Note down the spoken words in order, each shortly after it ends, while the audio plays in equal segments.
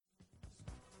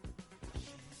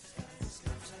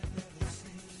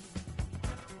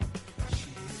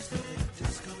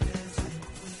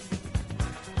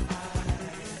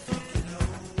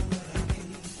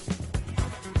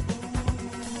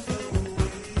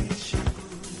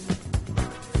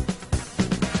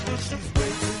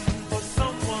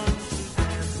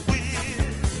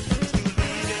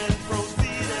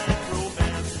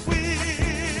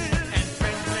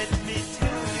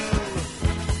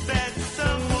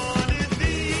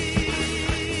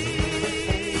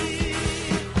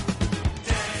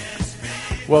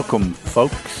Welcome,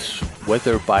 folks.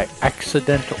 Whether by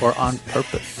accident or on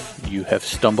purpose, you have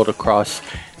stumbled across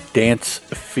Dance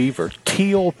Fever,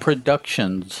 Teal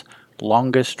Productions'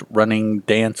 longest-running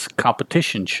dance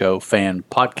competition show fan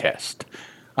podcast.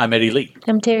 I'm Eddie Lee.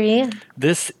 I'm Terry Ann.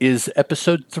 This is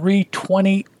episode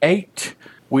 328.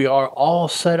 We are all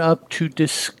set up to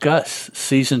discuss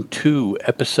Season 2,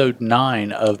 Episode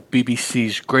 9 of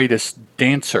BBC's Greatest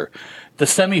Dancer, the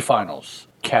semifinals,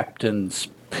 Captain's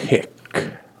Pick.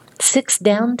 6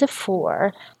 down to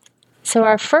 4. So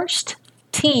our first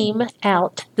team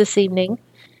out this evening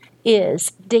is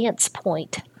Dance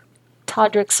Point,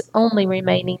 Todrick's only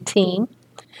remaining team.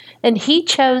 And he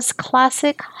chose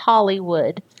Classic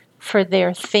Hollywood for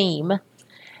their theme.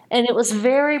 And it was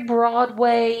very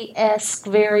Broadway-esque,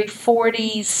 very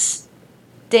 40s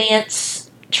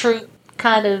dance troupe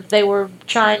kind of. They were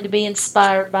trying to be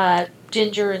inspired by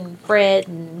Ginger and Fred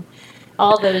and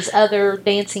all those other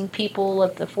dancing people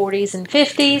of the 40s and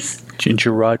 50s.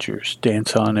 Ginger Rogers,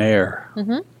 Dance on Air.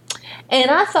 Mm-hmm.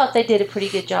 And I thought they did a pretty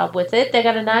good job with it. They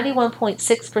got a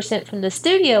 91.6% from the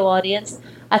studio audience.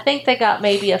 I think they got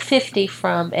maybe a 50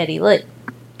 from Eddie Lee.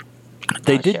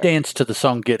 They did dance to the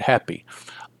song Get Happy.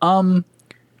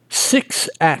 6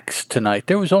 acts tonight.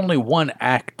 There was only one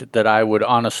act that I would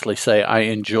honestly say I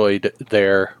enjoyed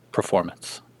their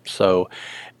performance. So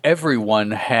everyone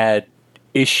had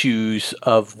issues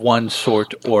of one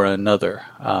sort or another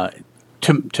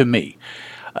to me.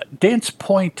 Dance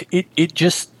Point, it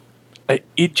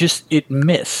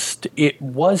missed. It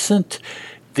wasn't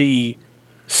the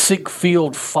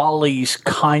Ziegfeld Follies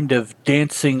kind of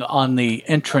dancing on the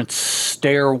entrance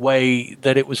stairway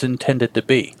that it was intended to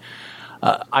be.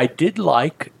 I did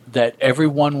like that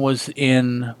everyone was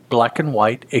in black and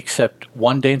white except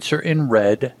one dancer in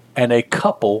red and a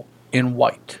couple in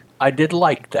white. I did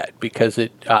like that because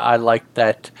I liked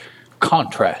that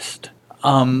contrast.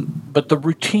 But the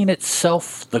routine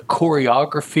itself, the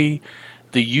choreography,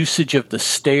 the usage of the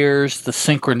stairs, the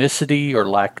synchronicity or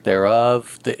lack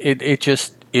thereof,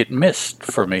 it missed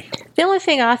for me. The only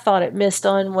thing I thought it missed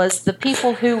on was the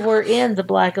people who were in the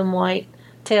black and white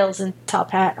tails and top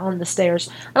hat on the stairs.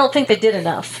 I don't think they did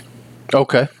enough.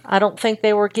 Okay. I don't think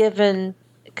they were given,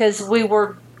 because we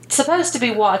were supposed to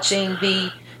be watching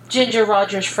the Ginger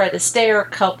Rogers, Fred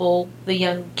Astaire couple, the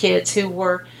young kids who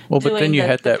were but then you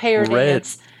had that pair red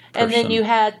dance. And then you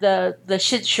had the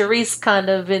Sid Charisse kind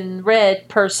of in red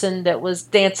person that was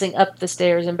dancing up the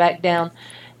stairs and back down,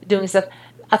 doing stuff.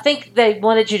 I think they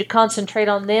wanted you to concentrate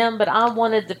on them, but I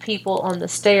wanted the people on the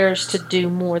stairs to do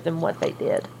more than what they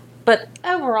did. But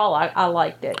overall, I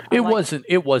liked it.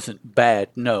 It wasn't bad,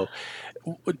 no.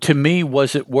 To me,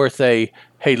 was it worth hey,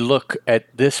 look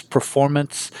at this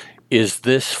performance? Is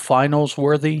this finals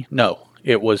worthy? No,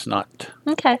 it was not.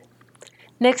 Okay.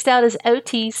 Next out is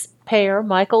OT's pair,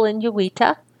 Michael and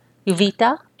Juvita,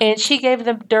 and she gave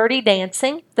them Dirty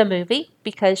Dancing, the movie,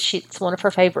 because it's one of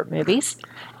her favorite movies.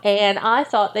 And I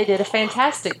thought they did a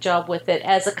fantastic job with it.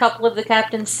 As a couple of the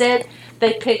captains said,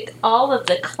 they picked all of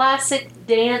the classic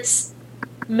dance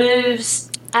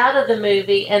moves out of the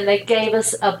movie, and they gave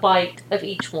us a bite of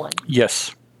each one.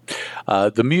 Yes.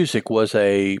 The music was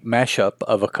a mashup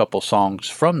of a couple songs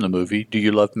from the movie, Do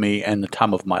You Love Me and The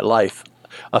Time of My Life,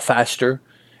 a faster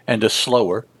and a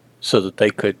slower, so that they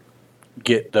could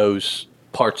get those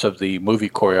parts of the movie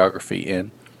choreography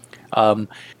in.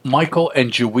 Michael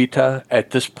and Juvita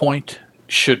at this point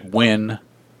should win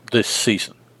this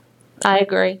season. I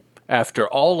agree. After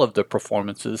all of the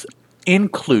performances,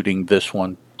 including this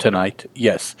one tonight,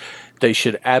 yes, they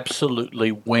should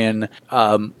absolutely win.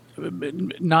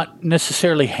 Not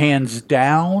necessarily hands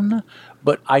down,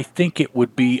 but I think it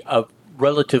would be a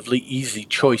relatively easy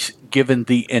choice given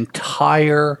the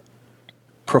entire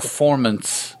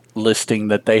performance listing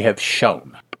that they have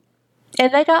shown.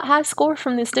 And they got high score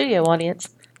from the studio audience,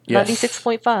 yes.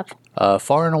 96.5.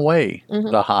 Far and away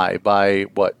the high by,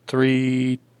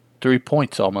 3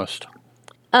 points almost.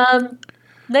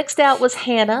 Next out was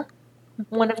Hannah,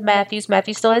 one of Matthew's.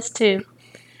 Matthew still has 2.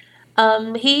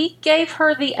 He gave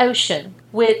her The Ocean,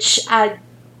 which I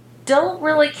don't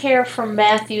really care for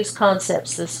Matthew's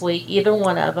concepts this week, either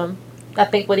one of them. I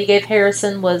think what he gave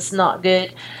Harrison was not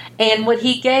good. And what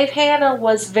he gave Hannah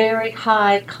was very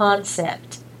high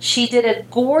concept. She did a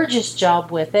gorgeous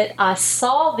job with it. I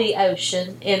saw the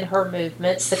ocean in her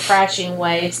movements, the crashing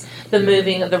waves, the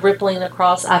moving, the rippling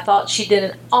across. I thought she did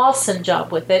an awesome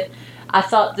job with it. I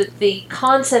thought that the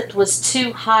concept was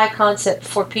too high concept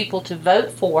for people to vote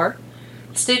for.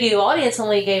 The studio audience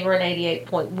only gave her an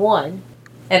 88.1,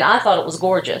 and I thought it was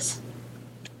gorgeous.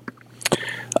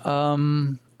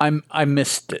 I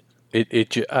missed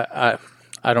it.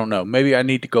 I don't know. Maybe I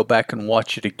need to go back and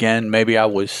watch it again. Maybe I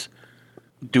was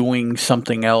doing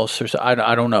something else, or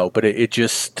I don't know. But it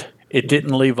just it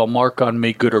didn't leave a mark on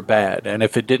me, good or bad. And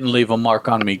if it didn't leave a mark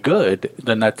on me good,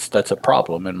 then that's a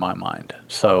problem in my mind.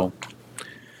 So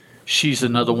she's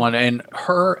another one, and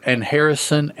her and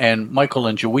Harrison and Michael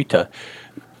and Joita,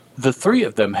 the three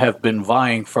of them have been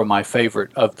vying for my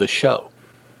favorite of the show.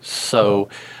 So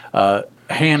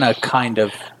Hannah kind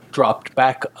of dropped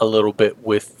back a little bit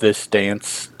with this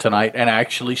dance tonight, and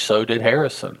actually so did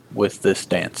Harrison with this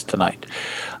dance tonight.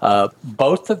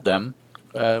 Both of them,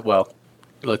 well,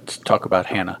 let's talk about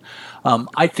Hannah.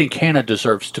 I think Hannah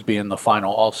deserves to be in the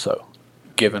final also,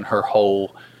 given her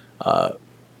whole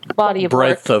body of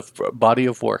breadth work. of body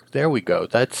of work. There we go.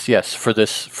 That's yes for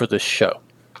this show.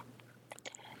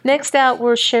 Next out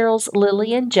were Cheryl's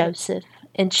Lily and Joseph,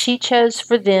 and she chose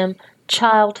for them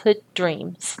Childhood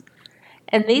Dreams.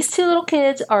 And these two little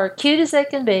kids are cute as they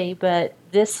can be, but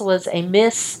this was a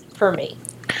miss for me.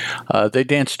 They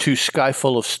danced to Sky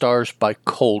Full of Stars by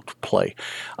Coldplay.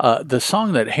 The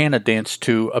song that Hannah danced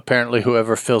to, apparently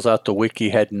whoever fills out the wiki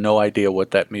had no idea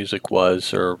what that music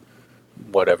was or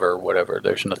whatever.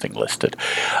 There's nothing listed.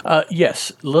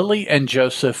 Yes, Lily and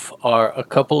Joseph are a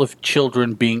couple of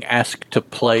children being asked to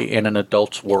play in an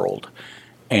adult's world,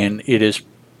 and it is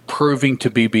proving to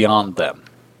be beyond them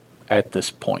at this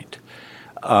point.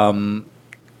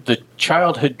 The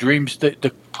Childhood Dreams,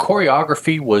 the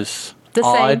choreography was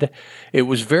odd. Same. It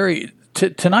was very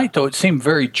tonight though. It seemed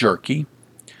very jerky.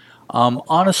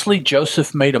 Honestly,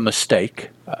 Joseph made a mistake.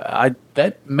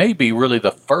 That may be really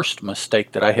the first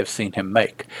mistake that I have seen him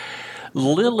make.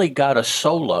 Lily got a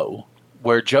solo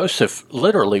where Joseph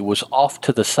literally was off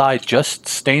to the side, just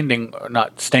standing,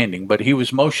 not standing, but he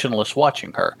was motionless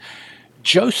watching her.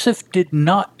 Joseph did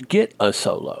not get a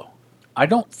solo. I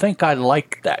don't think I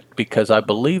like that, because I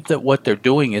believe that what they're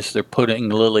doing is they're putting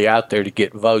Lily out there to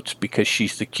get votes because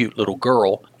she's the cute little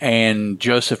girl, and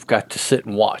Joseph got to sit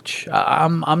and watch.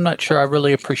 I'm not sure I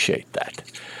really appreciate that.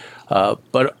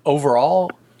 But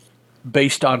overall,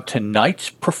 based on tonight's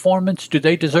performance, do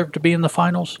they deserve to be in the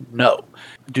finals? No.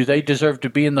 Do they deserve to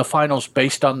be in the finals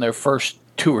based on their first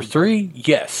 2 or 3?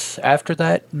 Yes. After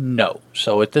that, no.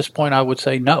 So at this point, I would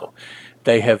say no.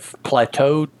 They have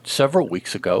plateaued several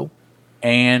weeks ago.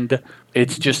 And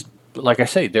it's just, like I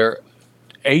say, they're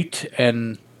 8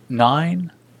 and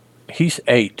 9. He's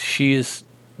 8. She is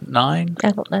 9. I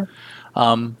don't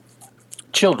know.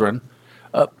 Children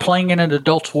playing in an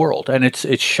adult's world, and it's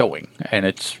showing. And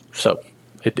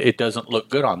it doesn't look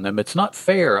good on them. It's not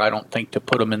fair, I don't think, to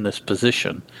put them in this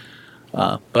position.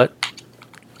 But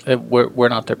we're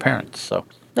not their parents, so.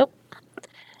 Nope.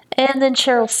 And then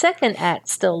Cheryl's second act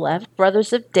still left,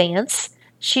 Brothers of Dance.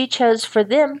 She chose for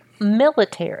them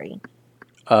Military.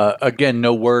 Again,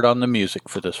 no word on the music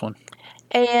for this one.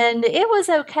 And it was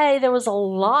okay. There was a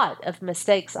lot of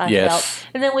mistakes, I felt.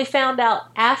 And then we found out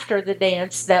after the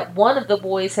dance that one of the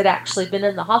boys had actually been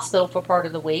in the hospital for part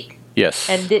of the week. Yes.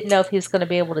 And didn't know if he was going to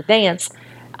be able to dance.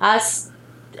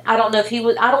 I don't know if he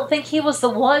was. I don't think he was the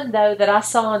one though that I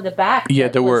saw in the back. Yeah,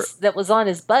 that was on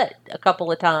his butt a couple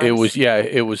of times. It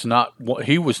was not.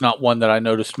 He was not one that I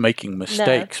noticed making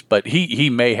mistakes, but he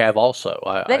may have also.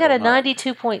 They got a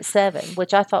 92.7,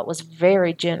 which I thought was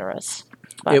very generous.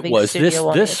 It was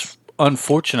this.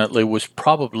 Unfortunately, was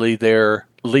probably their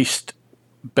least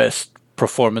best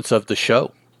performance of the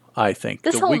show. I think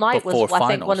this whole night was, I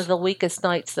think, one of the weakest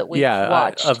nights that we've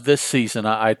watched of this season.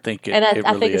 I think it. And I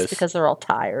really think it's is. because they're all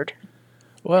tired.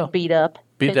 Well, beat up.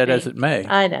 Be that as it may.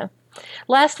 I know.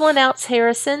 Last one out's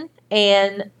Harrison,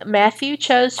 and Matthew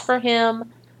chose for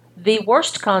him the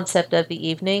worst concept of the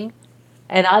evening.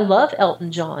 And I love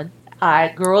Elton John. I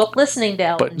grew up listening to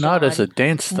Elton John. But not as a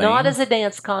dance thing. Not as a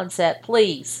dance concept.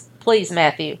 Please,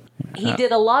 Matthew. He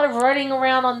did a lot of running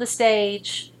around on the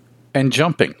stage. And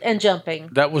jumping.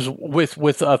 That was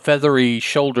with a feathery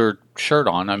shouldered shirt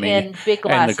on. I mean, and big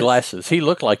glasses. And the glasses. He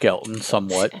looked like Elton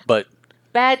somewhat, but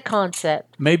bad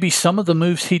concept. Maybe some of the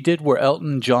moves he did were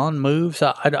Elton John moves.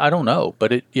 I don't know,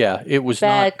 but it was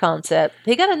bad concept.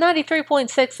 He got a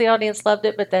 93.6. The audience loved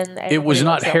it, but then it was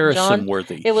not Harrison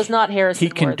worthy. It was not Harrison.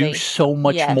 He can do so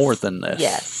much more than this.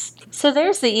 Yes. So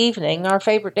there's the evening. Our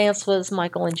favorite dance was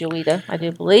Michael and Joita, I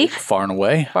do believe. Far and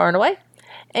away.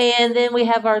 And then we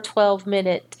have our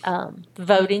 12-minute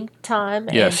voting time.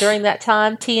 And during that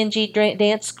time, TNG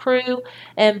Dance Crew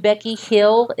and Becky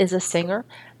Hill is a singer.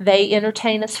 They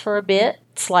entertain us for a bit,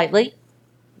 slightly.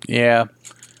 Yeah.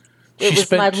 It was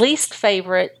my least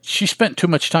favorite. She spent too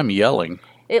much time yelling.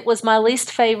 It was my least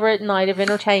favorite night of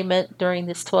entertainment during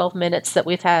this 12 minutes that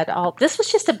we've had. This was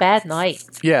just a bad night.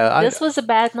 Yeah. This was a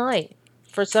bad night.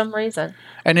 for some reason.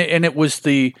 And it was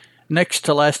the next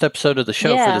to last episode of the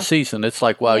show for the season. It's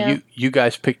like, wow, you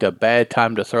guys picked a bad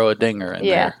time to throw a dinger in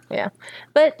there. Yeah.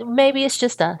 But maybe it's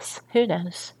just us. Who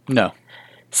knows? No.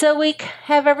 So we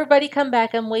have everybody come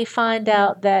back and we find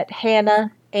out that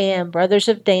Hannah and Brothers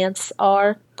of Dance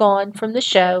are gone from the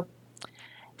show.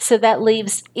 So that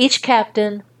leaves each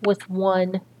captain with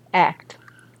one act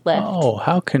left. Oh,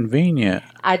 how convenient.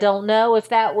 I don't know if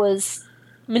that was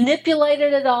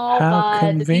manipulated at all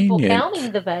by the people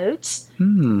counting the votes.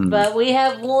 But we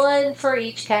have one for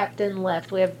each captain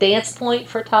left. We have Dance Point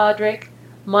for Todrick,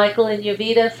 Michael and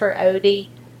Yovita for Odie,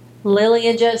 Lily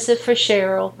and Joseph for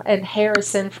Cheryl, and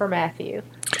Harrison for Matthew.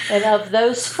 And of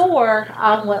those four,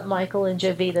 I want Michael and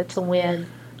Jovita to win,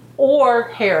 or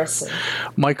Harrison.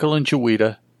 Michael and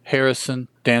Jovita, Harrison,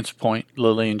 Dance Point,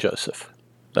 Lily and Joseph.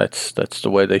 That's the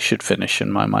way they should finish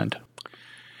in my mind.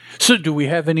 So do we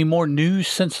have any more news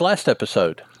since last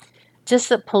episode? Just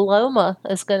that Paloma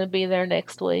is going to be there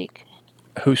next week.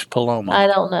 Who's Paloma? I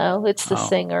don't know. It's the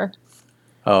singer.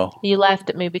 Oh. You laughed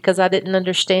at me because I didn't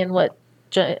understand what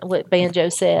Banjo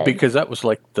said. Because that was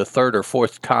like the third or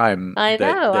fourth time I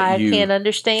know. I can't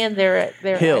understand their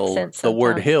hill, accents. The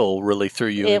word hill really threw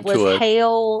you it into was a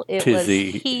hail, it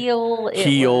tizzy. was heel, it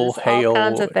heel, was hail, all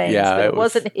kinds of things. Yeah, but it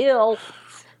wasn't hill.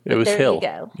 It was there hill. You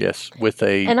go. Yes, with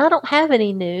a. And I don't have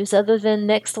any news other than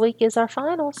next week is our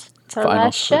finals. It's our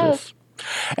last show.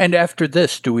 And after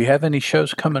this, do we have any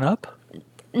shows coming up?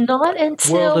 Not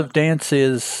until World of Dance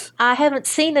is. I haven't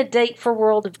seen a date for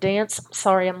World of Dance. I'm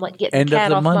sorry, I'm like getting end the cat of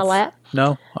the off month? my lap.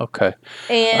 No, okay.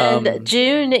 And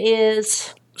June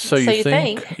is. So you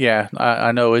think? Yeah,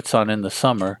 I know it's on in the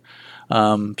summer.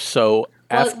 So.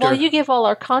 While you give all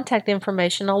our contact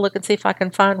information, I'll look and see if I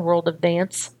can find World of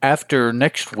Dance. After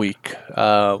next week,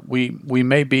 we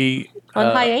may be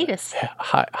on hiatus.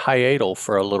 Hiatal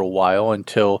for a little while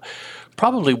until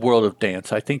probably World of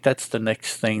Dance. I think that's the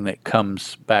next thing that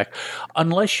comes back.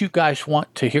 Unless you guys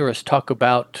want to hear us talk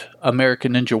about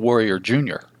American Ninja Warrior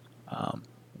Jr.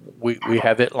 We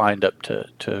have it lined up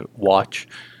to watch.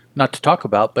 Not to talk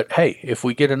about, but hey, if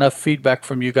we get enough feedback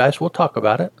from you guys, we'll talk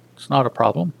about it. It's not a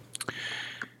problem.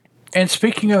 And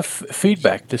speaking of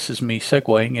feedback, this is me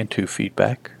segueing into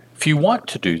feedback. If you want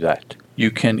to do that,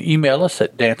 you can email us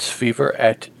at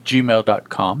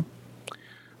dancefever@gmail.com.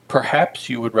 Perhaps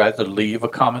you would rather leave a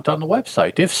comment on the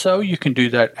website. If so, you can do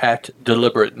that at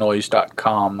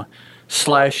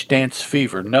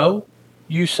deliberatenoise.com/dancefever. No,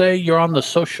 you say you're on the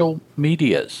social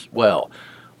medias. Well,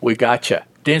 we gotcha.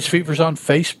 Dance Fever's on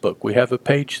Facebook. We have a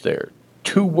page there.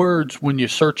 2 words when you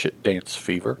search it, Dance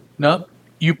Fever. No.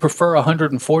 You prefer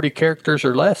 140 characters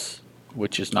or less,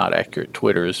 which is not accurate.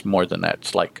 Twitter is more than that.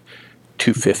 It's like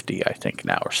 250, I think,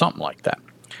 now, or something like that.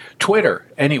 Twitter,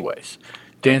 anyways.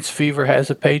 Dance Fever has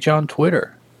a page on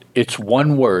Twitter. It's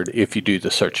 1 word if you do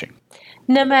the searching.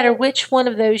 No matter which one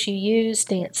of those you use,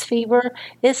 Dance Fever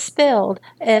is spelled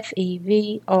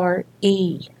Fevre.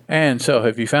 And so,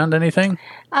 have you found anything?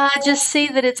 I just see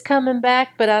that it's coming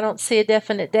back, but I don't see a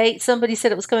definite date. Somebody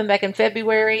said it was coming back in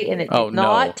February, and it did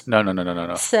not.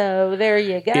 No. So, there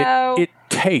you go. It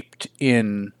taped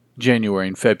in January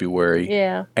and February.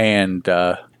 Yeah. And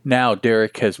now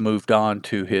Derek has moved on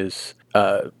to his,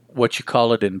 what you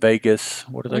call it in Vegas.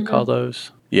 What do they call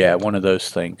those? Yeah, one of those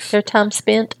things. Their time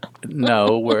spent?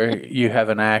 No, where you have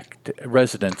an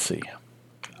residency.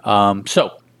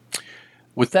 So,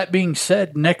 with that being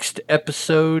said, next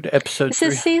episode 3.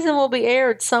 This season will be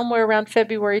aired somewhere around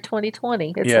February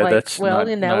 2020. It's that's not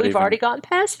we've even, already gotten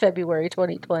past February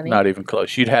 2020. Not even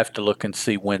close. You'd have to look and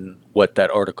see what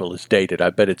that article is dated. I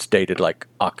bet it's dated like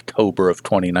October of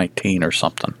 2019 or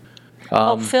something.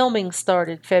 Filming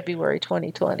started February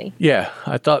 2020. Yeah,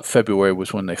 I thought February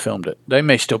was when they filmed it. They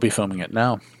may still be filming it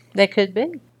now. They could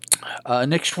be.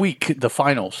 Next week, the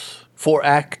finals. 4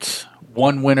 acts,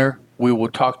 1 winner. We will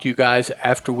talk to you guys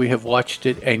after we have watched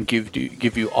it and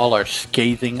give you all our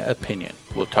scathing opinion.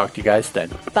 We'll talk to you guys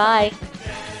then. Bye.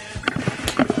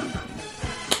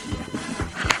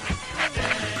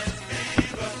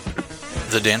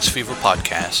 The Dance Fever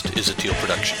podcast is a Teal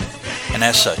production, and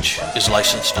as such is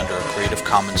licensed under a Creative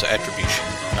Commons Attribution,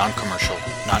 Non-Commercial,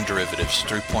 Non-Derivatives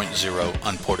 3.0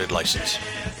 Unported license.